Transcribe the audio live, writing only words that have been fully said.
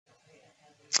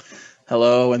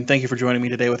Hello, and thank you for joining me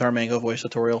today with our Mango Voice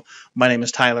tutorial. My name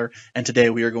is Tyler, and today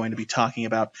we are going to be talking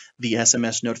about the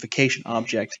SMS notification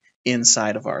object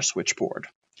inside of our switchboard.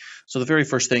 So the very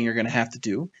first thing you're going to have to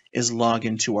do is log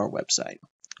into our website.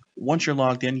 Once you're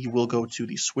logged in, you will go to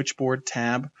the switchboard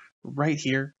tab right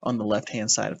here on the left-hand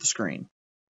side of the screen.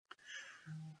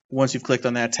 Once you've clicked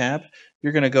on that tab,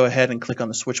 you're going to go ahead and click on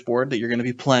the switchboard that you're going to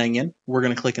be playing in. We're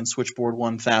going to click in switchboard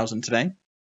 1000 today.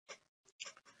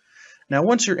 Now,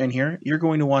 once you're in here, you're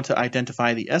going to want to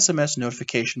identify the SMS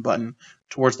notification button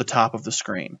towards the top of the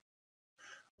screen.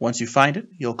 Once you find it,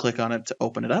 you'll click on it to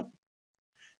open it up.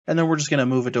 And then we're just going to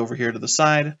move it over here to the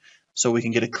side so we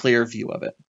can get a clear view of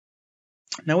it.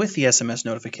 Now, with the SMS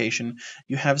notification,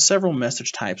 you have several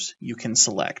message types you can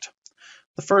select.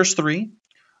 The first three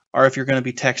are if you're going to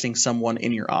be texting someone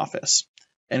in your office.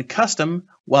 And custom,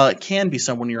 while it can be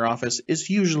someone in your office, is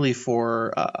usually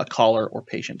for a caller or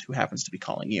patient who happens to be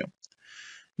calling you.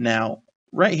 Now,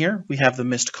 right here, we have the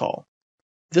missed call.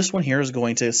 This one here is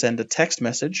going to send a text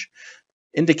message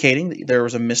indicating that there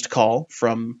was a missed call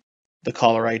from the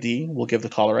caller ID. We'll give the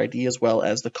caller ID as well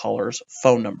as the caller's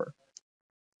phone number.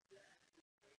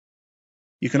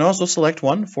 You can also select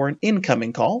one for an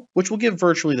incoming call, which will give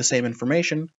virtually the same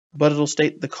information, but it'll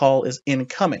state the call is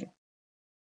incoming.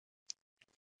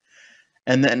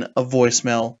 And then a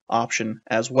voicemail option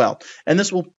as well. And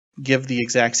this will give the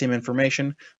exact same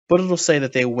information, but it'll say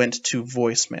that they went to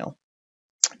voicemail.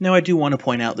 Now, I do want to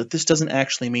point out that this doesn't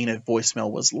actually mean a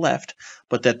voicemail was left,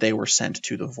 but that they were sent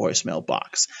to the voicemail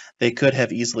box. They could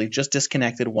have easily just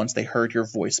disconnected once they heard your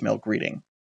voicemail greeting.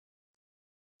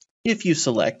 If you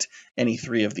select any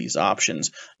three of these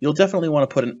options, you'll definitely want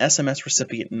to put an SMS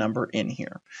recipient number in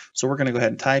here. So we're going to go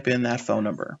ahead and type in that phone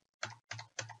number.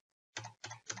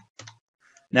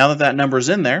 Now that that number is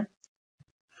in there,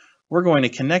 we're going to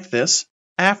connect this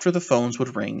after the phones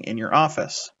would ring in your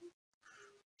office.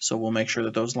 So we'll make sure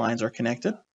that those lines are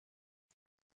connected.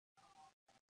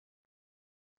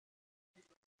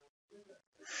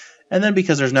 And then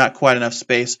because there's not quite enough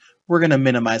space, we're going to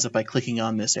minimize it by clicking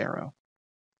on this arrow.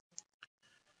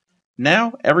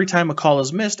 Now, every time a call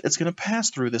is missed, it's going to pass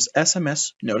through this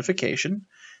SMS notification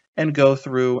and go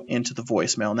through into the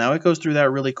voicemail. Now, it goes through that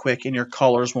really quick, and your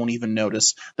callers won't even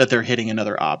notice that they're hitting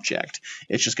another object.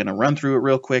 It's just going to run through it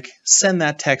real quick, send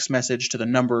that text message to the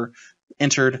number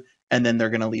entered, and then they're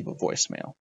going to leave a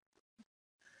voicemail.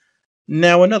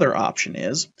 Now, another option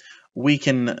is we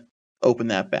can open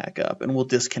that back up, and we'll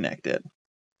disconnect it.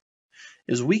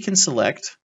 Is we can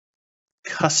select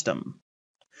custom.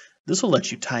 This will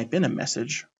let you type in a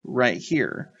message right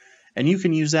here. And you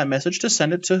can use that message to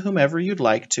send it to whomever you'd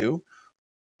like to,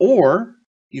 or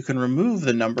you can remove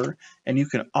the number and you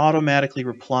can automatically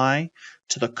reply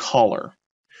to the caller.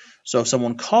 So if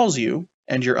someone calls you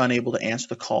and you're unable to answer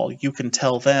the call, you can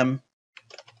tell them,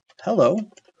 "Hello,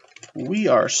 we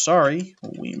are sorry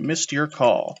we missed your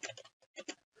call.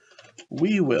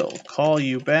 We will call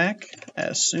you back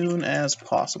as soon as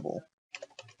possible."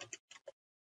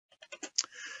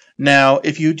 Now,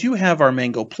 if you do have our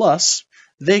Mango Plus,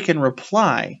 they can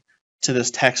reply to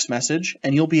this text message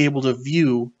and you'll be able to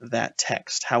view that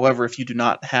text. However, if you do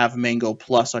not have Mango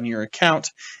Plus on your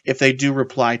account, if they do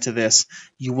reply to this,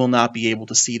 you will not be able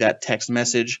to see that text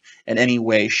message in any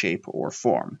way, shape, or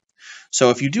form. So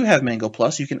if you do have Mango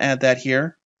Plus, you can add that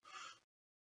here.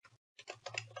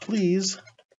 Please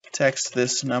text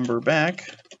this number back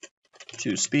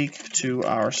to speak to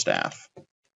our staff.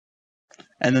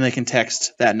 And then they can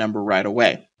text that number right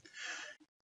away.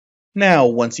 Now,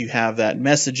 once you have that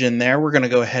message in there, we're going to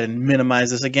go ahead and minimize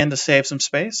this again to save some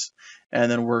space. And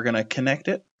then we're going to connect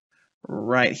it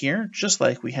right here, just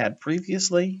like we had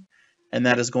previously. And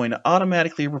that is going to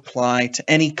automatically reply to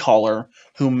any caller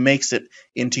who makes it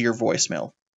into your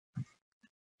voicemail.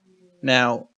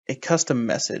 Now, a custom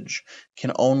message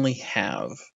can only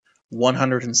have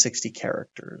 160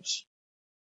 characters.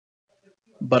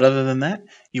 But other than that,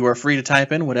 you are free to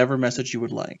type in whatever message you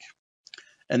would like.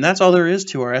 And that's all there is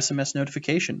to our SMS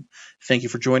notification. Thank you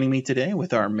for joining me today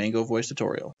with our Mango Voice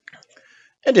tutorial.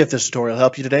 And if this tutorial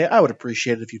helped you today, I would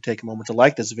appreciate it if you take a moment to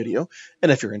like this video. And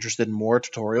if you're interested in more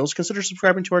tutorials, consider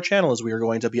subscribing to our channel as we are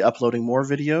going to be uploading more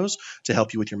videos to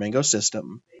help you with your Mango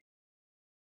system.